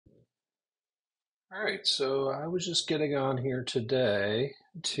All right, so I was just getting on here today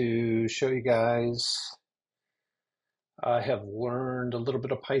to show you guys I have learned a little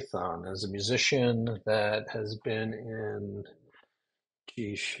bit of Python as a musician that has been in,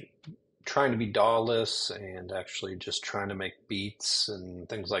 geez, trying to be Dawless and actually just trying to make beats and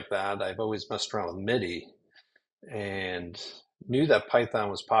things like that. I've always messed around with MIDI and knew that Python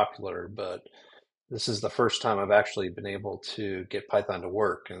was popular, but this is the first time I've actually been able to get Python to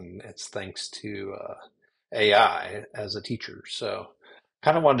work, and it's thanks to AI as a teacher. So,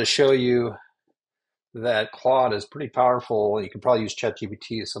 kind of wanted to show you that Claude is pretty powerful. You can probably use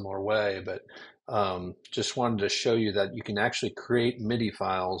ChatGPT a similar way, but just wanted to show you that you can actually create MIDI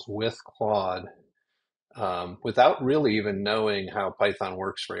files with Claude without really even knowing how Python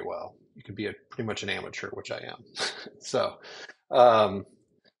works very well. You could be pretty much an amateur, which I am. So, um,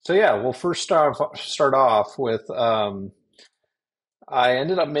 so yeah, we'll first start off with I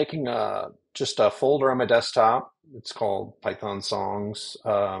ended up making just a folder on my desktop. It's called Python Songs.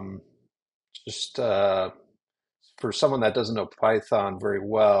 Just for someone that doesn't know Python very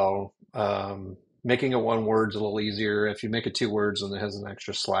well, making it one word's a little easier. If you make it two words, then it has an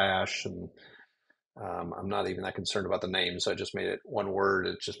extra slash, and I'm not even that concerned about the name, so I just made it one word.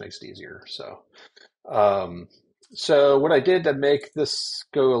 It just makes it easier. Um, so what I did to make this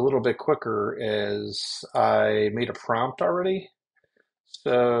go a little bit quicker is I made a prompt already.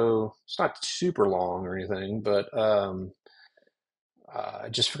 So it's not super long or anything, but I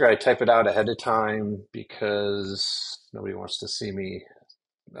just figured I'd type it out ahead of time because nobody wants to see me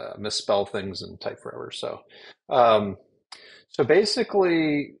misspell things and type forever. Um, so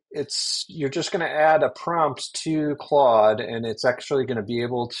basically, it's you're just going to add a prompt to Claude, and it's actually going to be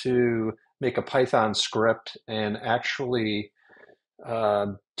able to make a Python script and actually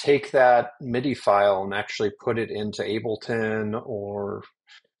take that MIDI file and actually put it into Ableton or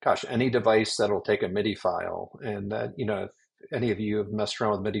gosh, any device that'll take a MIDI file. And that, if any of you have messed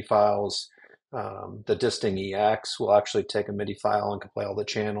around with MIDI files, the Disting EX will actually take a MIDI file and can play all the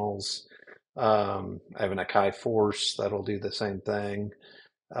channels. I have an Akai Force that'll do the same thing.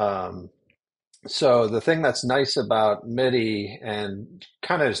 Um, so the thing that's nice about MIDI and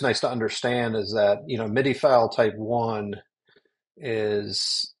kind of is nice to understand is that, MIDI file type one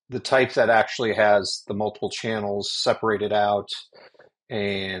is the type that actually has the multiple channels separated out,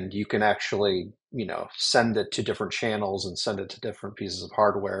 and you can actually, send it to different channels and send it to different pieces of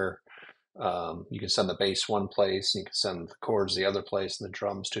hardware. You can send the bass one place, and you can send the chords the other place, and the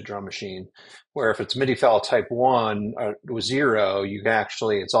drums to a drum machine. Where if it's MIDI file type one or zero, you can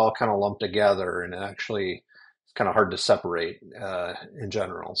actually, it's all kind of lumped together, and it actually it's kind of hard to separate in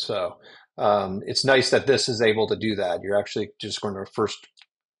general. So it's nice that this is able to do that. You're actually just going to first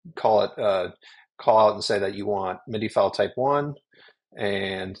call it, call out and say that you want MIDI file type one,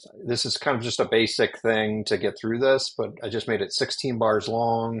 and this is kind of just a basic thing to get through this, but I just made it 16 bars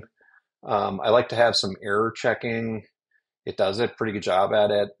long. I like to have some error checking. It does a pretty good job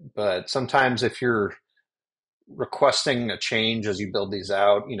at it, but sometimes if you're requesting a change as you build these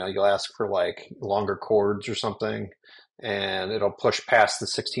out, you'll ask for like longer chords or something, and it'll push past the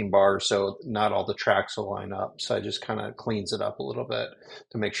 16 bars, so not all the tracks will line up. So I just kind of cleans it up a little bit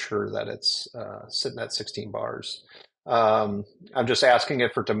to make sure that it's sitting at 16 bars. I'm just asking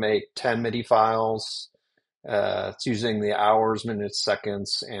it for to make 10 MIDI files. It's using the hours, minutes,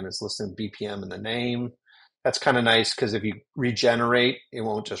 seconds, and it's listing BPM in the name. That's kind of nice because if you regenerate, it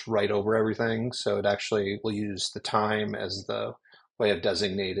won't just write over everything. So it actually will use the time as the way of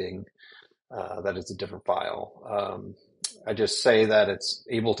designating that it's a different file. I just say that it's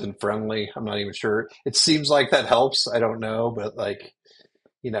Ableton friendly. I'm not even sure. It seems like that helps. I don't know, but like,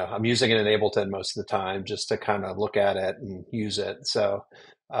 I'm using it in Ableton most of the time just to kind of look at it and use it.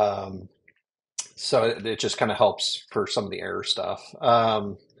 Um, so it just kind of helps for some of the error stuff.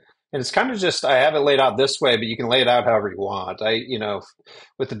 And it's kind of just, I have it laid out this way, but you can lay it out however you want.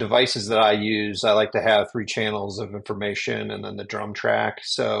 With the devices that I use, I like to have three channels of information and then the drum track.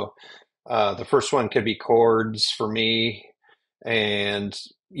 So the first one could be chords for me. And,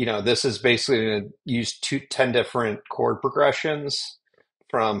 this is basically going to use 10 different chord progressions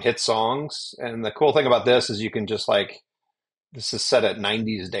from hit songs. And the cool thing about this is you can just like, this is set at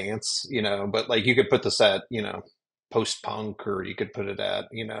 90s dance, but like you could put this at, post punk, or you could put it at,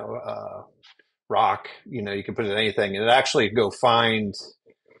 rock, you could put it at anything, and it actually go find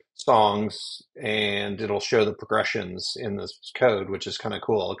songs and it'll show the progressions in this code, which is kind of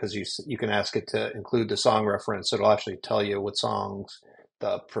cool because you can ask it to include the song reference. So it'll actually tell you what songs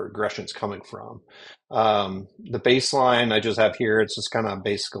the progression's coming from. The bass line I just have here, it's just kind of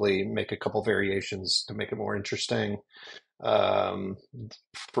basically make a couple variations to make it more interesting. Um,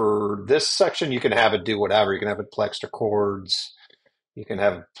 for this section, you can have it do whatever. You can have it play extra chords. You can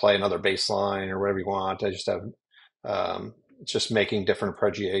have it play another bass line or whatever you want. I just have it's just making different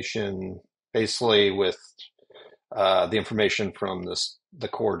arpeggiation basically with the information from the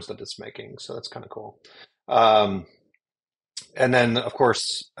chords that it's making. So that's kind of cool. Um, and then, of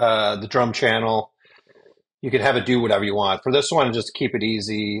course, the drum channel, you can have it do whatever you want. For this one, just to keep it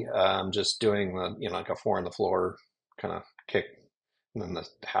easy, just doing the, like a four on the floor kind of kick, and then the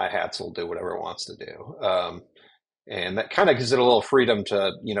hi-hats will do whatever it wants to do. And that kind of gives it a little freedom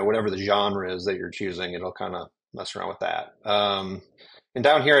to, whatever the genre is that you're choosing, it'll kind of mess around with that. And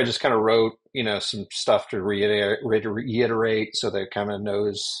down here, I just kind of wrote, some stuff to reiterate so that it kind of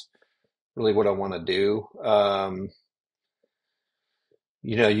knows really what I want to do.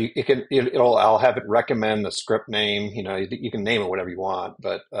 I'll have it recommend the script name. You can name it whatever you want,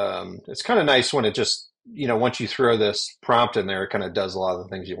 but it's kind of nice when it just, once you throw this prompt in there, it kind of does a lot of the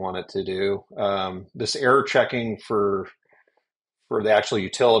things you want it to do. This error checking for the actual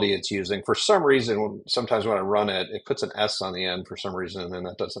utility it's using. For some reason, sometimes when I run it, it puts an S on the end for some reason, and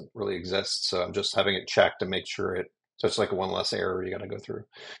that doesn't really exist. So I'm just having it checked to make sure so it's like one less error you got to go through.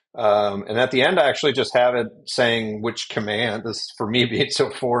 And at the end, I actually just have it saying which command, this for me being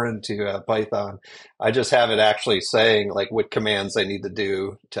so foreign to Python, I just have it actually saying like what commands I need to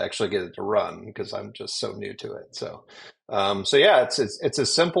do to actually get it to run because I'm just so new to it. So yeah, it's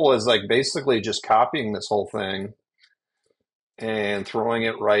as simple as like basically just copying this whole thing and throwing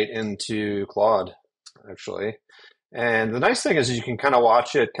it right into Claude, actually. And the nice thing is you can kind of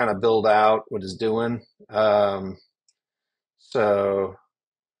watch it kind of build out what it's doing. So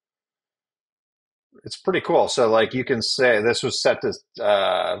it's pretty cool. So like you can say this was set to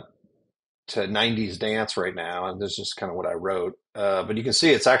 90s dance right now, and this is just kind of what I wrote. But you can see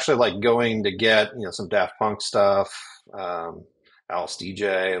it's actually like going to get some Daft Punk stuff, Alice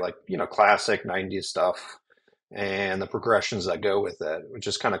DJ, like classic 90s stuff, and the progressions that go with it, which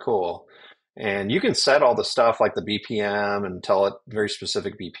is kind of cool. And you can set all the stuff like the BPM and tell it very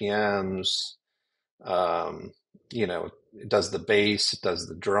specific BPMs. Um, it does the bass, it does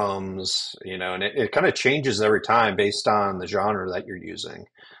the drums, and it kind of changes every time based on the genre that you're using.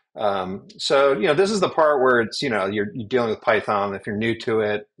 So this is the part where it's, you're dealing with Python. If you're new to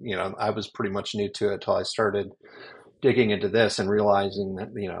it, I was pretty much new to it until I started digging into this and realizing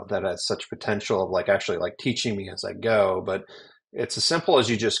that that has such potential of like actually like teaching me as I go. But it's as simple as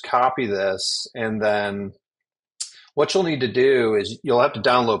you just copy this, and then what you'll need to do is you'll have to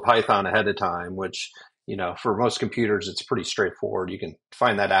download Python ahead of time, which for most computers it's pretty straightforward. You can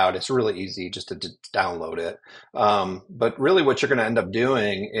find that out. It's really easy just to download it. But really, what you're going to end up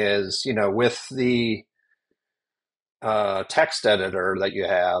doing is with the text editor that you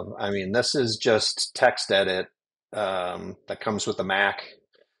have. I mean, this is just text edit that comes with the Mac.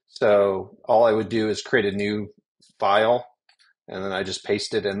 So all I would do is create a new file, and then I just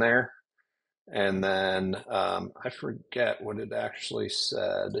paste it in there. And then I forget what it actually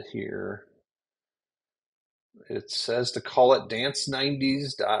said here. It says to call it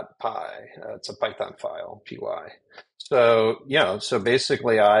dance90s.py. It's a Python file, py. So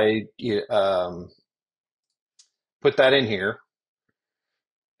basically I put that in here,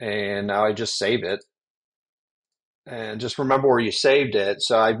 and now I just save it. And just remember where you saved it.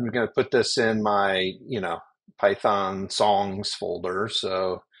 So I'm going to put this in my, Python songs folder.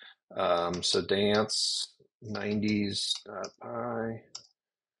 So dance 90s.py,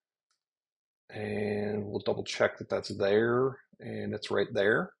 and we'll double check that that's there, and it's right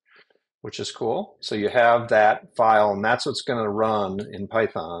there, which is cool. So you have that file, and that's what's going to run in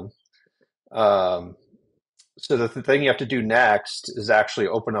Python. So the thing you have to do next is actually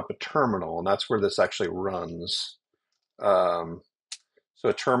open up a terminal, and that's where this actually runs. Um, so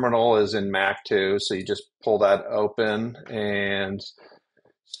a terminal is in Mac too, so you just pull that open, and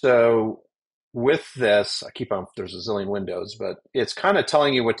so with this, I keep on, there's a zillion windows, but it's kind of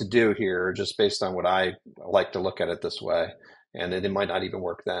telling you what to do here just based on what I like to look at it this way. And it might not even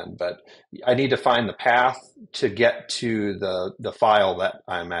work then, but I need to find the path to get to the file that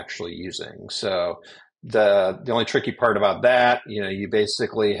I'm actually using. So the only tricky part about that, you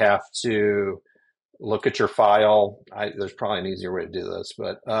basically have to look at your file. There's probably an easier way to do this,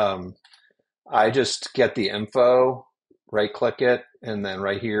 but I just get the info, right click it, and then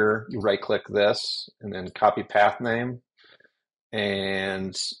right here, you right click this, and then copy path name.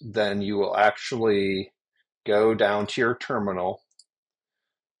 And then you will actually go down to your terminal,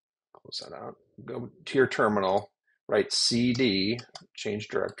 close that out, go to your terminal, write CD, change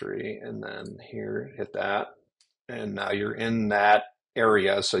directory, and then here, hit that. And now you're in that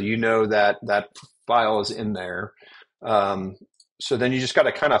area. So that that file is in there. Um, so then you just got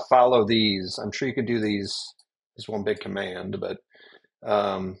to kind of follow these. I'm sure you could do these as one big command, but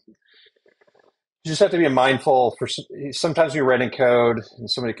um, you just have to be mindful for sometimes you're writing code and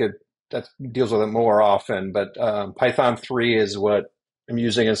somebody could that deals with it more often, but Python 3 is what I'm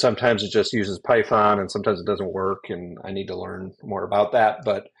using, and sometimes it just uses Python and sometimes it doesn't work, and I need to learn more about that.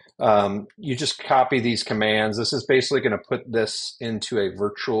 But you just copy these commands. This is basically going to put this into a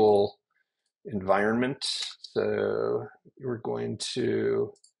virtual environment. So we're going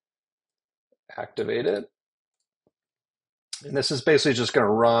to activate it. And this is basically just going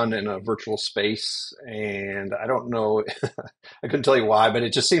to run in a virtual space. And I don't know, I couldn't tell you why, but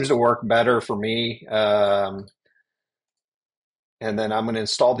it just seems to work better for me. And then I'm going to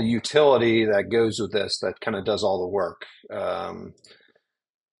install the utility that goes with this that kind of does all the work. And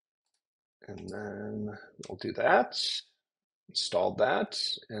then we'll do that, installed that,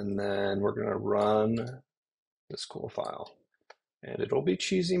 and then we're going to run this cool file. And it'll be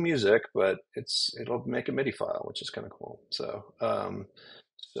cheesy music, but it'll make a MIDI file, which is kind of cool. So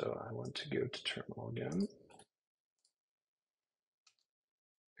so I want to go to terminal again.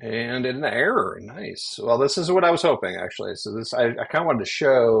 And an error, nice. Well, this is what I was hoping actually. So this I kind of wanted to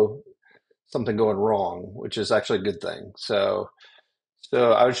show something going wrong, which is actually a good thing. So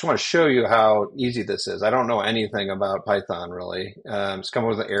I just want to show you how easy this is. I don't know anything about Python really. It's come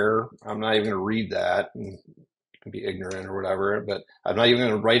with an error. I'm not even going to read that. And can be ignorant or whatever, but I'm not even going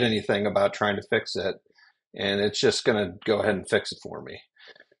to write anything about trying to fix it. And it's just going to go ahead and fix it for me.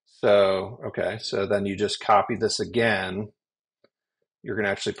 So, okay, so then you just copy this again. You're going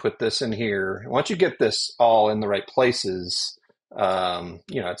to actually put this in here. Once you get this all in the right places,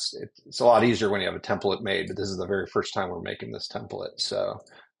 it's a lot easier when you have a template made, but this is the very first time we're making this template. So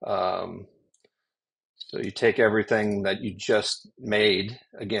you take everything that you just made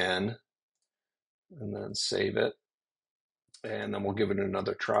again, and then save it. And then we'll give it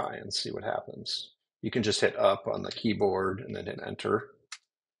another try and see what happens. You can just hit up on the keyboard and then hit enter.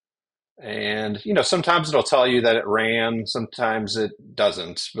 And, sometimes it'll tell you that it ran, sometimes it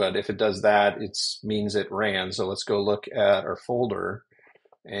doesn't. But if it does that, it means it ran. So let's go look at our folder.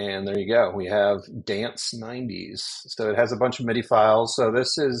 And there you go. We have Dance 90s. So it has a bunch of MIDI files. So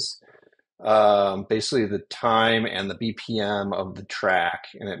this is basically the time and the BPM of the track.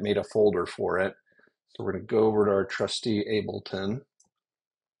 And it made a folder for it. So we're going to go over to our trusty Ableton,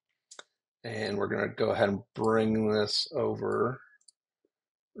 and we're going to go ahead and bring this over.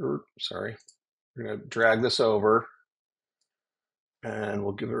 Sorry, we're going to drag this over, and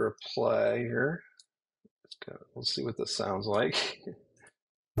we'll give it a play here. We'll see what this sounds like.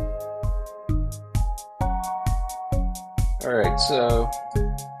 All right, so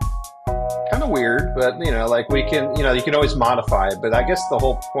kind of weird, but we can, you can always modify it. But I guess the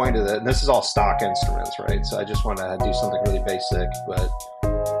whole point of it, and this is all stock instruments, right? So I just want to do something really basic, but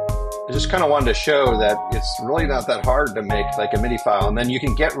I just kind of wanted to show that it's really not that hard to make like a MIDI file, and then you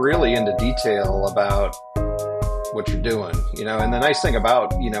can get really into detail about what you're doing, And the nice thing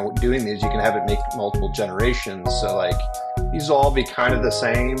about doing these, you can have it make multiple generations. So like these will all be kind of the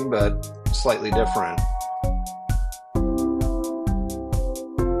same, but slightly different.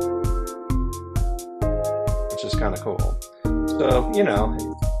 Kind of cool. So, you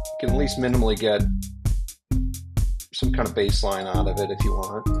can at least minimally get some kind of bass line out of it if you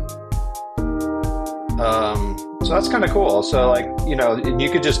want. So that's kind of cool. So and you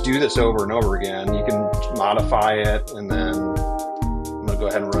could just do this over and over again. You can modify it, and then I'm gonna go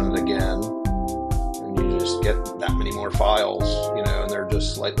ahead and run it again. And you just get that many more files, and they're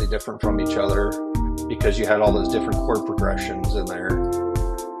just slightly different from each other because you had all those different chord progressions in there.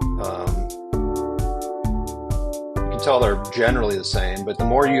 Tell they're generally the same, but the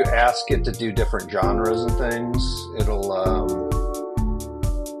more you ask it to do different genres and things, it'll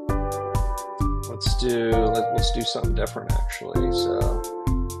let's do something different actually.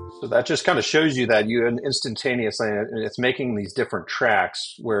 So that just kind of shows you that you instantaneously, and it's making these different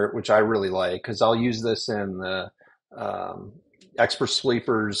tracks which I really like, because I'll use this in the expert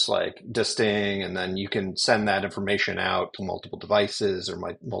sleepers like Disting, and then you can send that information out to multiple devices or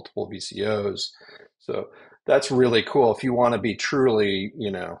multiple VCOs. So that's really cool. If you want to be truly,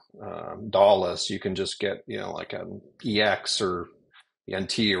 Dawless, you can just get, like an EX or the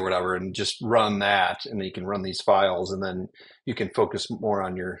NT or whatever, and just run that, and then you can run these files, and then you can focus more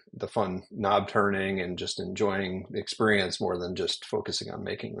on the fun knob turning and just enjoying the experience more than just focusing on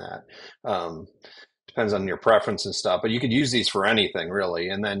making that. Depends on your preference and stuff, but you could use these for anything really.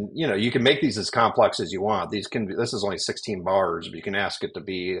 And then, you can make these as complex as you want. This is only 16 bars, but you can ask it to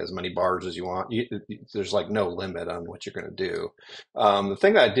be as many bars as you want. There's like no limit on what you're going to do. The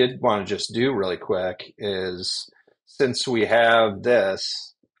thing that I did want to just do really quick is, since we have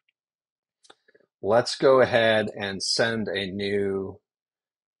this, let's go ahead and send a new,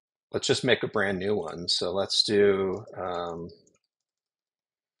 let's just make a brand new one. So let's do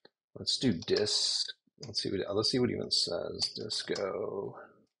disc. Let's see what it even says. Disco.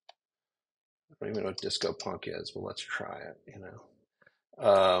 I don't even know what disco punk is, but let's try it, you know.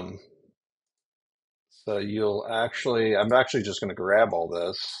 So I'm actually just going to grab all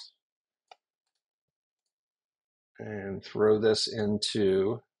this and throw this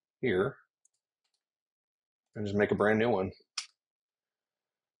into here and just make a brand new one.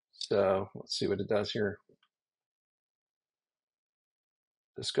 So let's see what it does here.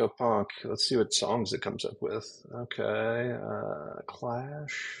 Disco punk. Let's see what songs it comes up with. Okay,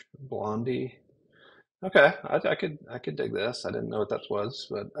 Clash, Blondie. Okay, I could dig this. I didn't know what that was,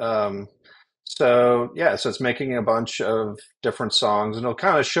 but so yeah, so it's making a bunch of different songs, and it'll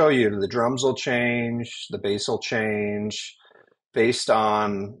kind of show you the drums will change, the bass will change based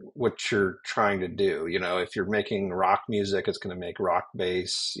on what you're trying to do. You know, if you're making rock music, it's going to make rock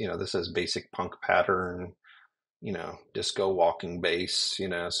bass. You know, this is basic punk pattern. You know, disco walking bass, you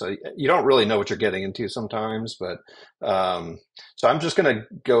know, so you don't really know what you're getting into sometimes, but so I'm just going to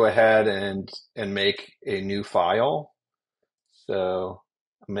go ahead and make a new file. So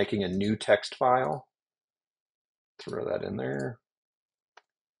I'm making a new text file, throw that in there,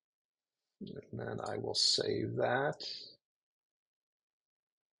 and then I will save that.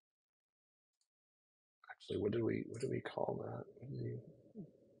 Actually, what do we call that?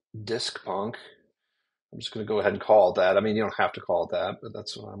 Disc punk. I'm just going to go ahead and call it that. I mean, you don't have to call it that, but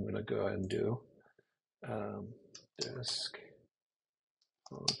that's what I'm going to go ahead and do. Disc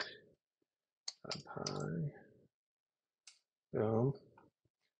punk high. Boom.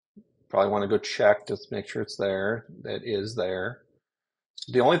 Probably want to go check to make sure it's there. That is there.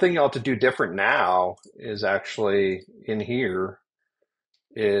 So the only thing you'll have to do different now is actually in here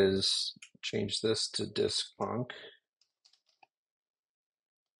is change this to disc punk.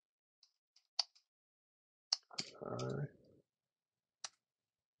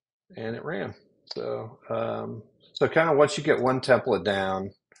 And it ran. So, so kind of once you get one template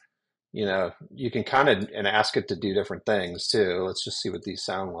down, you know, you can kind of and ask it to do different things too. Let's just see what these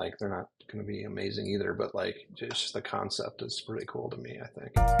sound like. They're not going to be amazing either, but like just the concept is pretty cool to me, I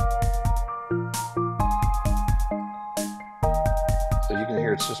think. So you can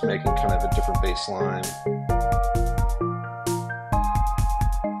hear it's just making kind of a different bass line.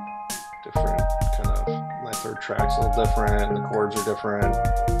 Different kind of, my third track's a little different, the chords are different,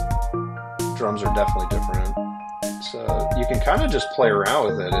 drums are definitely different. So you can kind of just play around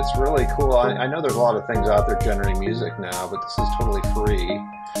with it. It's really cool. I know there's a lot of things out there generating music now, but this is totally free.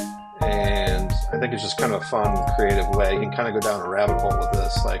 And I think it's just kind of a fun, creative way. You can kind of go down a rabbit hole with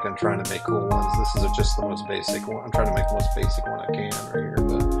this. Like I'm trying to make cool ones. This is just the most basic one. I'm trying to make the most basic one I can right here.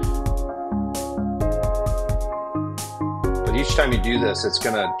 But each time you do this, it's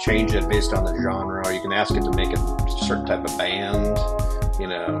going to change it based on the genre. You can ask it to make a certain type of band, you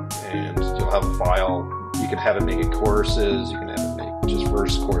know, and you'll have a file. You can have it make it choruses. You can have it make just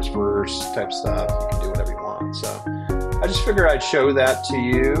verse, chorus, verse type stuff. You can do whatever you want. So I just figured I'd show that to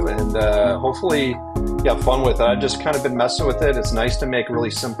you, and hopefully you have fun with it. I've just kind of been messing with it. It's nice to make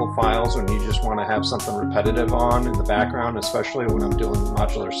really simple files when you just want to have something repetitive on in the background, especially when I'm doing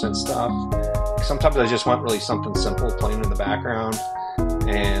modular synth stuff. Sometimes I just want really something simple playing in the background,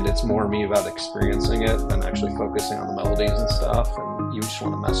 and it's more me about experiencing it than actually focusing on the melodies and stuff. And you just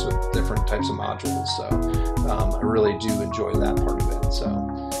want to mess with different types of modules. So I really do enjoy that part of it. So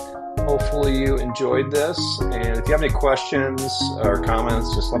hopefully you enjoyed this. And if you have any questions or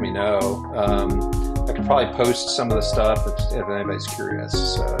comments, just let me know. I could probably post some of the stuff if anybody's curious.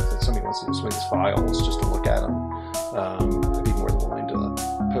 If somebody wants to use some of these files just to look at them, I'd be more than willing to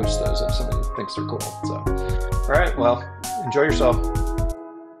post those if somebody thinks they're cool. So, all right, well, enjoy yourself.